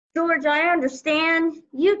George, I understand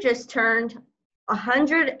you just turned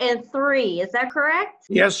 103. Is that correct?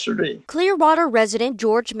 Yesterday. Clearwater resident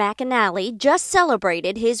George McAnally just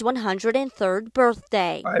celebrated his 103rd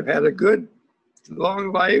birthday. I've had a good,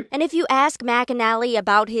 long life. And if you ask McAnally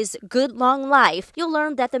about his good long life, you'll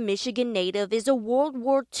learn that the Michigan native is a World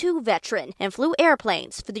War II veteran and flew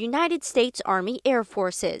airplanes for the United States Army Air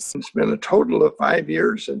Forces. It's been a total of 5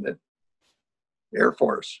 years in the Air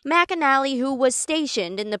Force. McAnally, who was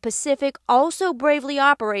stationed in the Pacific, also bravely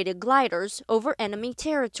operated gliders over enemy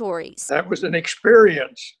territories. That was an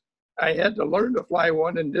experience. I had to learn to fly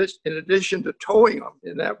one in addition to towing them,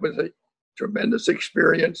 and that was a tremendous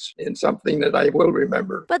experience and something that I will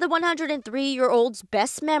remember. But the 103-year-old's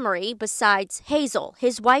best memory, besides Hazel,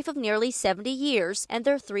 his wife of nearly 70 years, and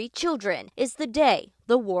their 3 children, is the day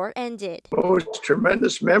the war ended. The most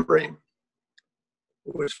tremendous memory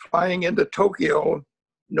was flying into Tokyo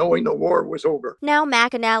knowing the war was over. Now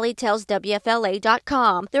McAnally tells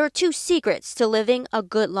WFLA.com there are 2 secrets to living a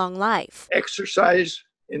good long life. Exercise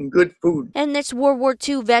and good food. And this World War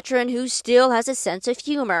II veteran, who still has a sense of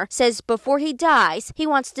humor, says before he dies, he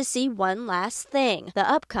wants to see one last thing: the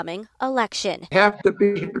upcoming election. Have to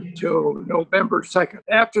be here till November 2nd.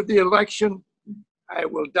 After the election, I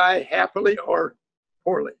will die happily or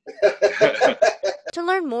poorly. To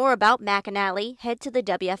learn more about McAnally, head to the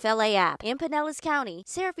WFLA app. In Pinellas County,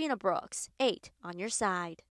 Serafina Brooks, 8 on your side.